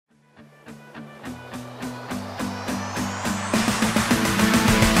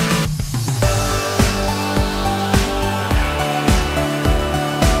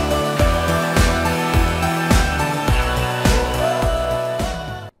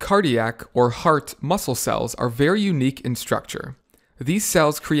Cardiac or heart muscle cells are very unique in structure. These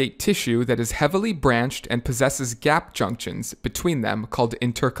cells create tissue that is heavily branched and possesses gap junctions between them called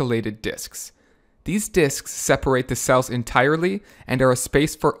intercalated discs. These discs separate the cells entirely and are a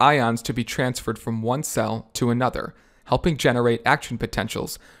space for ions to be transferred from one cell to another, helping generate action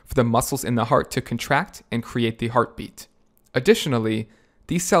potentials for the muscles in the heart to contract and create the heartbeat. Additionally,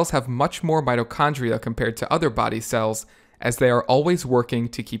 these cells have much more mitochondria compared to other body cells, as they are always working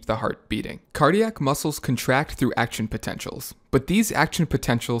to keep the heart beating. Cardiac muscles contract through action potentials, but these action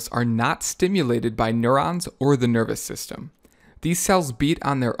potentials are not stimulated by neurons or the nervous system. These cells beat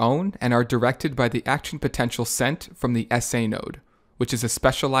on their own and are directed by the action potential sent from the SA node, which is a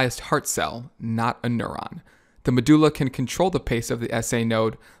specialized heart cell, not a neuron. The medulla can control the pace of the SA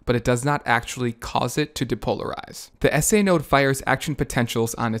node, but it does not actually cause it to depolarize. The SA node fires action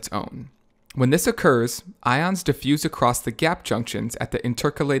potentials on its own. When this occurs, ions diffuse across the gap junctions at the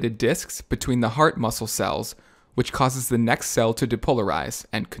intercalated discs between the heart muscle cells, which causes the next cell to depolarize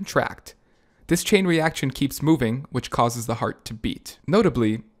and contract. This chain reaction keeps moving, which causes the heart to beat.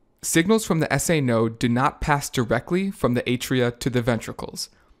 Notably, signals from the SA node do not pass directly from the atria to the ventricles,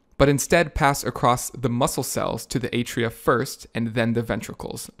 but instead pass across the muscle cells to the atria first and then the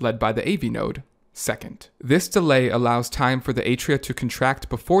ventricles, led by the AV node second. This delay allows time for the atria to contract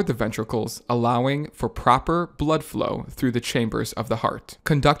before the ventricles, allowing for proper blood flow through the chambers of the heart.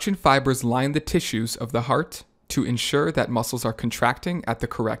 Conduction fibers line the tissues of the heart to ensure that muscles are contracting at the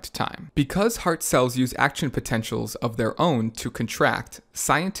correct time. Because heart cells use action potentials of their own to contract,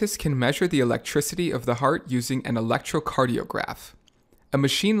 scientists can measure the electricity of the heart using an electrocardiograph. A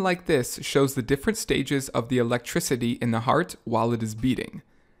machine like this shows the different stages of the electricity in the heart while it is beating.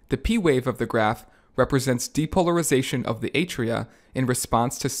 The P wave of the graph represents depolarization of the atria in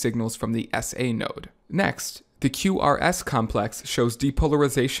response to signals from the SA node. Next, the QRS complex shows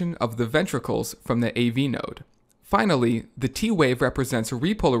depolarization of the ventricles from the AV node. Finally, the T wave represents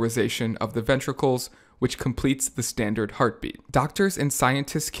repolarization of the ventricles, which completes the standard heartbeat. Doctors and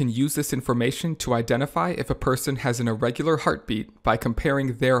scientists can use this information to identify if a person has an irregular heartbeat by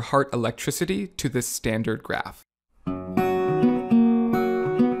comparing their heart electricity to this standard graph.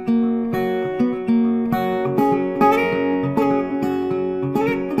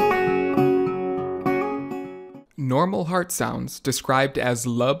 Normal heart sounds, described as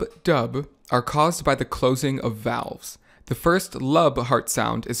lub-dub, are caused by the closing of valves. The first lub heart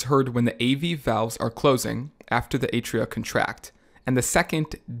sound is heard when the AV valves are closing, after the atria contract, and the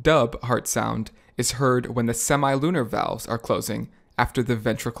second dub heart sound is heard when the semilunar valves are closing, after the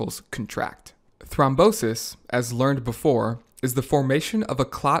ventricles contract. Thrombosis, as learned before, is the formation of a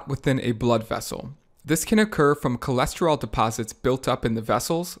clot within a blood vessel. This can occur from cholesterol deposits built up in the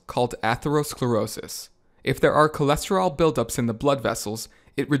vessels, called atherosclerosis. If there are cholesterol buildups in the blood vessels,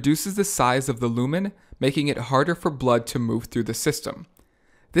 it reduces the size of the lumen, making it harder for blood to move through the system.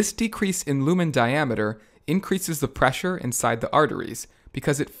 This decrease in lumen diameter increases the pressure inside the arteries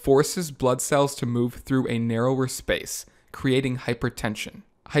because it forces blood cells to move through a narrower space, creating hypertension.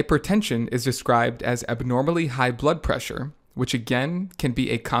 Hypertension is described as abnormally high blood pressure, which again can be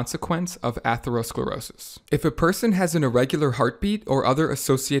a consequence of atherosclerosis. If a person has an irregular heartbeat or other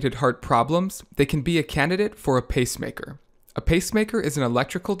associated heart problems, they can be a candidate for a pacemaker. A pacemaker is an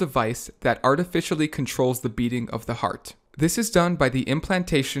electrical device that artificially controls the beating of the heart. This is done by the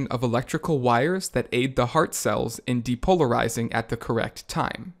implantation of electrical wires that aid the heart cells in depolarizing at the correct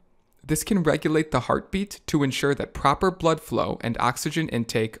time. This can regulate the heartbeat to ensure that proper blood flow and oxygen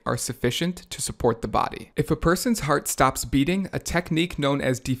intake are sufficient to support the body. If a person's heart stops beating, a technique known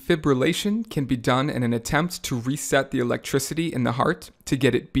as defibrillation can be done in an attempt to reset the electricity in the heart to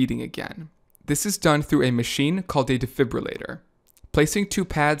get it beating again. This is done through a machine called a defibrillator. Placing two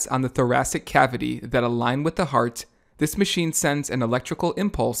pads on the thoracic cavity that align with the heart, this machine sends an electrical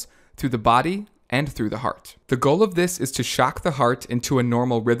impulse through the body and through the heart. The goal of this is to shock the heart into a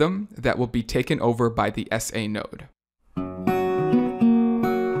normal rhythm that will be taken over by the SA node.